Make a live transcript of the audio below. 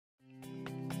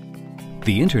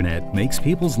The Internet makes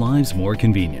people's lives more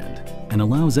convenient and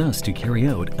allows us to carry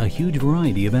out a huge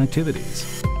variety of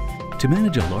activities. To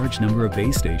manage a large number of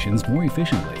base stations more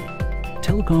efficiently,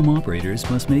 telecom operators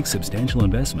must make substantial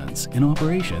investments in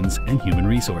operations and human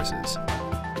resources.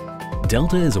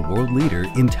 Delta is a world leader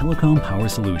in telecom power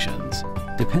solutions.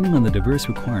 Depending on the diverse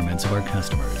requirements of our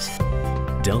customers,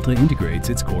 Delta integrates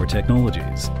its core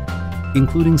technologies,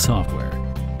 including software,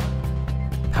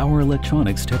 power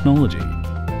electronics technology,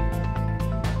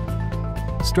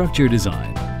 structure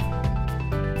design,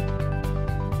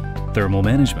 thermal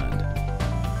management,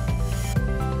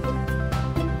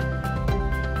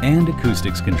 and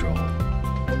acoustics control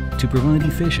to provide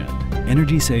efficient,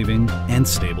 energy-saving, and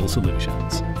stable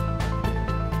solutions.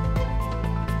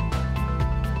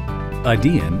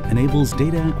 IDEAN enables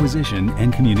data acquisition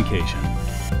and communication.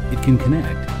 It can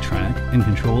connect, track, and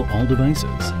control all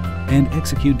devices and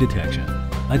execute detection,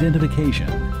 identification,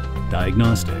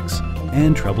 diagnostics,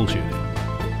 and troubleshooting.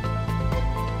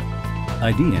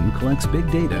 IDEAN collects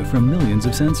big data from millions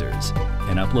of sensors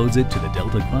and uploads it to the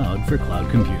Delta Cloud for cloud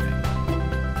computing.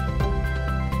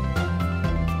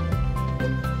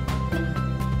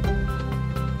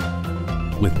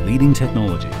 With leading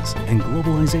technologies and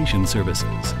globalization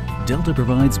services, Delta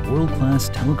provides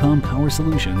world-class telecom power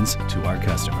solutions to our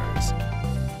customers.